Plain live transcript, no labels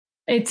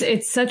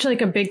It's such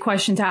like a big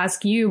question to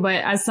ask you,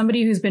 but as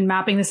somebody who's been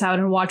mapping this out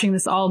and watching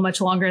this all much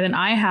longer than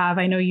I have,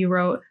 I know you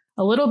wrote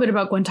a little bit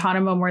about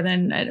Guantanamo more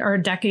than or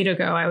a decade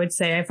ago, I would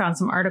say. I found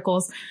some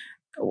articles.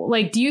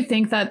 Like, do you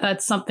think that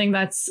that's something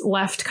that's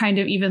left kind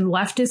of even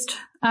leftist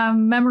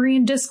memory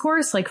and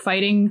discourse, like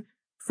fighting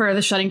for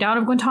the shutting down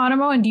of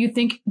Guantanamo? And do you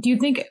think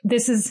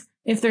this is,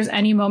 if there's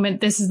any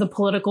moment, this is the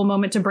political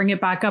moment to bring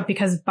it back up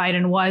because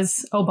Biden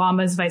was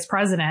Obama's vice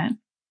president?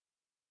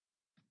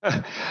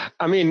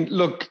 I mean,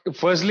 look,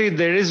 firstly,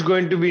 there is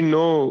going to be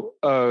no,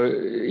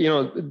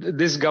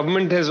 this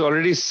government has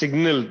already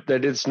signaled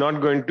that it's not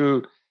going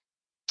to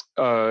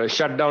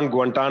shut down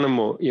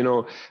Guantanamo.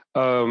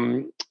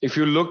 If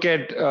you look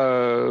at,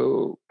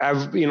 the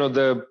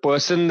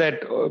person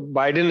that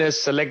Biden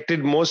has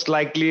selected most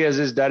likely as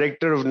his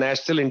director of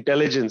national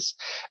intelligence,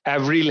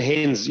 Avril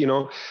Haines,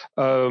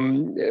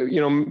 Avril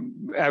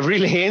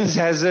Haines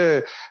has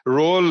a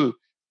role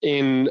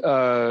in,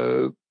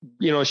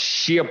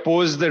 she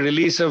opposed the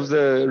release of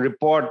the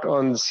report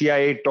on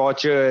CIA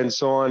torture and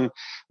so on.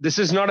 This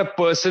is not a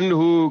person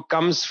who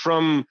comes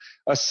from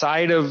a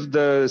side of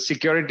the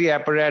security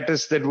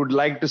apparatus that would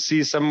like to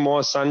see some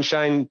more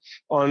sunshine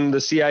on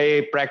the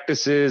CIA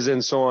practices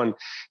and so on.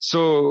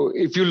 So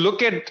if you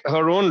look at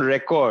her own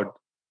record,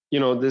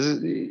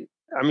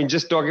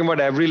 just talking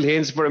about Avril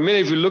Haines for a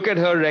minute, if you look at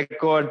her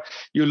record,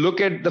 you look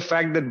at the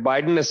fact that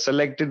Biden has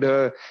selected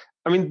her,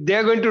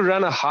 they're going to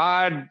run a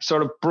hard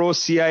sort of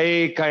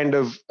pro-CIA kind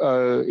of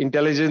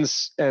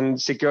intelligence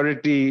and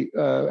security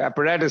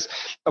apparatus.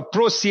 A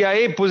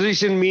pro-CIA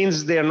position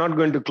means they are not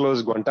going to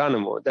close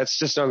Guantanamo. That's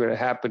just not going to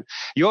happen.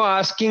 You're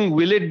asking,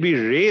 will it be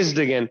raised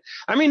again?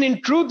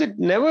 In truth, it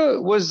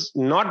never was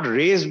not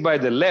raised by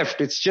the left.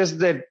 It's just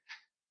that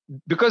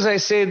because I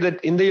say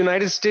that in the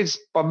United States,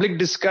 public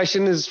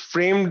discussion is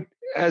framed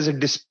as a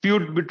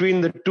dispute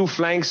between the two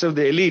flanks of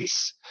the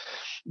elites.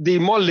 The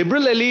more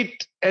liberal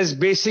elite has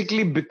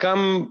basically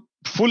become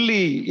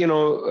fully,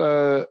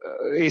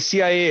 a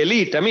CIA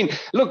elite.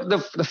 Look,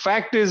 the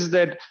fact is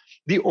that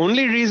the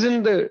only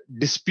reason the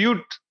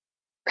dispute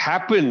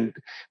happened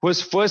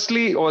was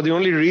the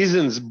only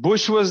reasons,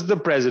 Bush was the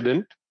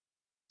president.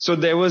 So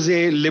there was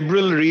a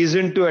liberal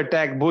reason to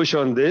attack Bush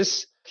on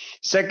this.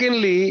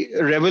 Secondly,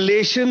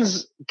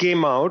 revelations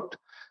came out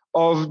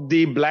of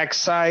the black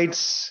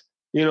sites,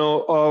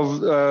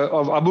 of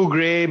Abu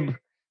Ghraib.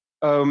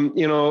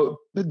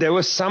 There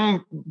were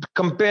some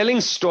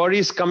compelling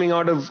stories coming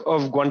out of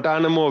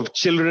Guantanamo, of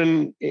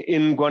children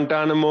in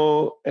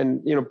Guantanamo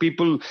and,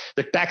 people,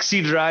 the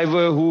taxi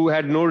driver who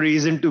had no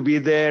reason to be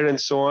there and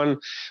so on.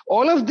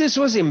 All of this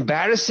was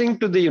embarrassing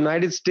to the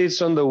United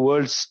States on the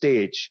world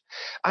stage.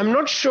 I'm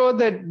not sure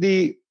that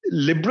the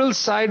liberal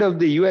side of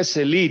the US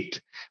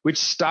elite, which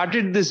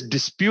started this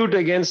dispute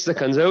against the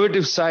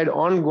conservative side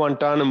on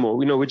Guantanamo,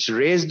 which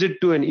raised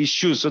it to an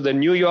issue. So the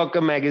New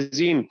Yorker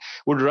magazine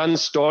would run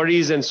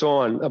stories and so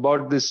on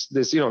about this,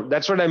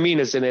 that's what I mean.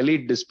 It's an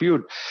elite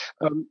dispute.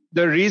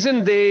 The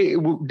reason they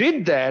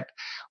did that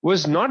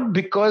was not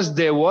because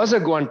there was a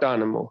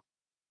Guantanamo,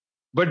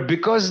 but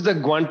because the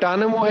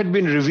Guantanamo had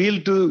been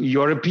revealed to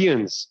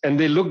Europeans and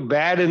they looked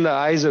bad in the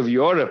eyes of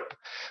Europe.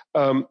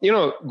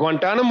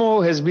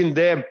 Guantanamo has been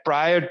there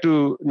prior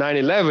to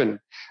 9/11.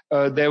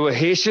 There were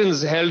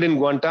Haitians held in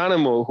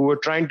Guantanamo who were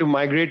trying to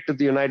migrate to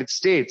the United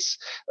States.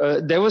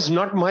 There was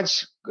not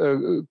much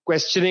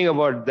questioning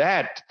about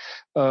that.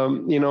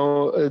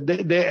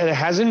 There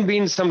hasn't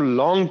been some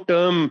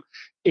long-term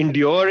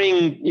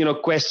enduring,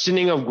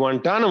 questioning of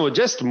Guantanamo,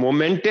 just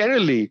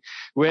momentarily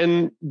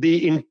when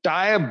the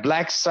entire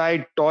black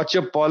side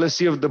torture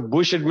policy of the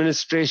Bush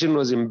administration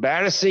was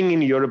embarrassing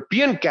in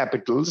European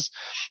capitals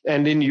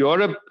and in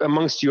Europe,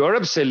 amongst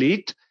Europe's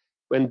elite.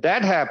 When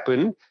that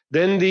happened,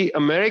 then the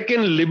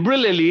American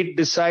liberal elite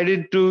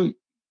decided to,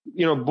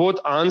 both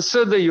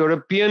answer the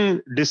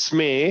European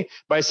dismay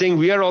by saying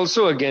we are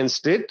also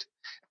against it.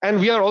 And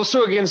we are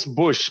also against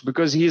Bush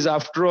because he is,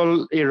 after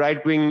all, a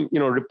right-wing,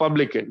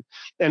 Republican.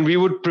 And we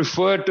would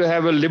prefer to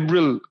have a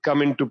liberal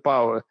come into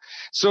power.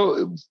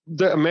 So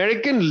the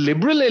American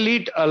liberal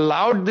elite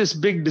allowed this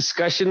big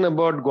discussion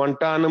about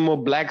Guantanamo,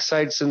 black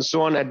sites, and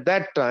so on at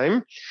that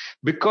time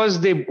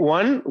because they,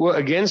 one, were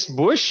against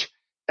Bush,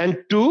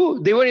 and two,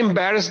 they were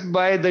embarrassed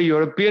by the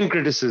European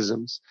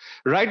criticisms.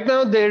 Right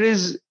now,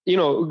 there'll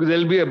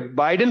be a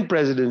Biden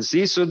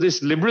presidency. So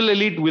this liberal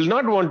elite will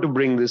not want to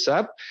bring this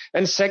up.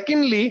 And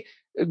secondly,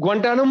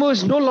 Guantanamo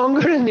is no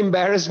longer an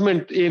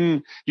embarrassment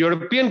in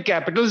European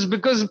capitals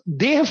because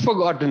they have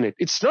forgotten it.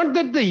 It's not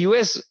that the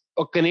US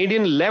or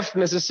Canadian left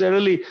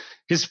necessarily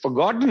has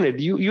forgotten it.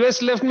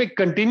 US left may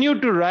continue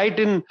to write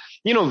in,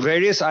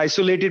 various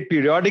isolated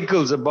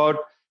periodicals about,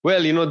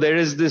 there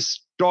is this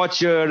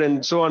torture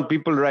and so on.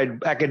 People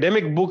write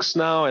academic books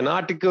now and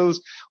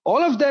articles.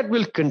 All of that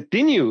will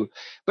continue,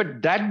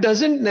 but that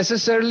doesn't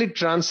necessarily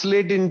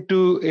translate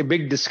into a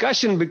big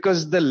discussion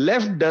because the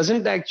left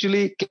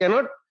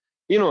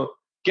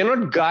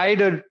cannot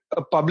guide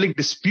a public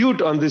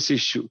dispute on this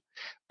issue.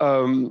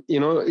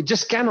 It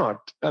just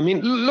cannot.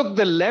 Look,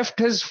 the left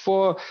has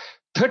for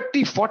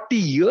 30, 40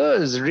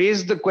 years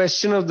raised the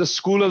question of the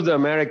School of the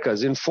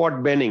Americas in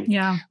Fort Benning,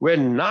 where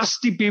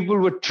nasty people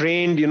were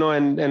trained,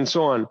 and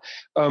so on.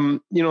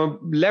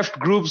 Left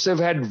groups have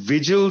had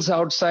vigils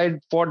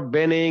outside Fort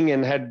Benning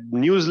and had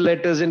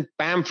newsletters and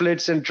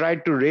pamphlets and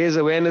tried to raise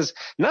awareness.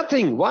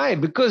 Nothing. Why?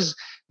 Because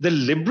the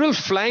liberal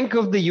flank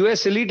of the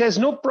US elite has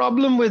no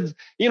problem with,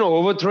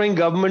 overthrowing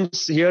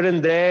governments here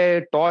and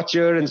there,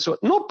 torture and so on.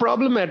 No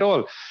problem at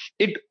all.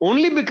 It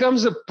only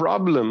becomes a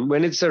problem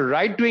when it's a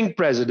right-wing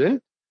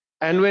president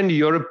and when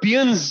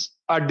Europeans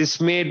are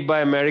dismayed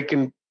by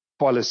American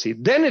policy.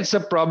 Then it's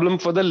a problem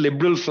for the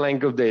liberal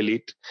flank of the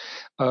elite.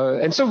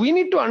 And so we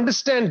need to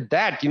understand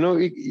that.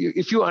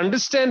 If you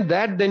understand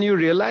that, then you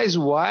realize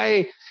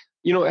why,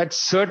 at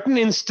certain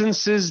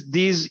instances,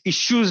 these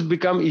issues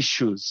become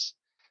issues.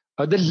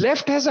 The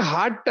left has a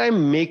hard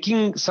time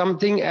making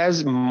something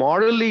as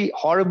morally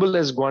horrible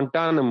as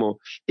Guantanamo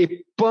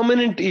a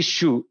permanent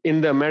issue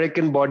in the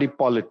American body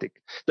politic.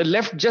 The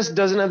left just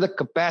doesn't have the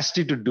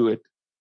capacity to do it.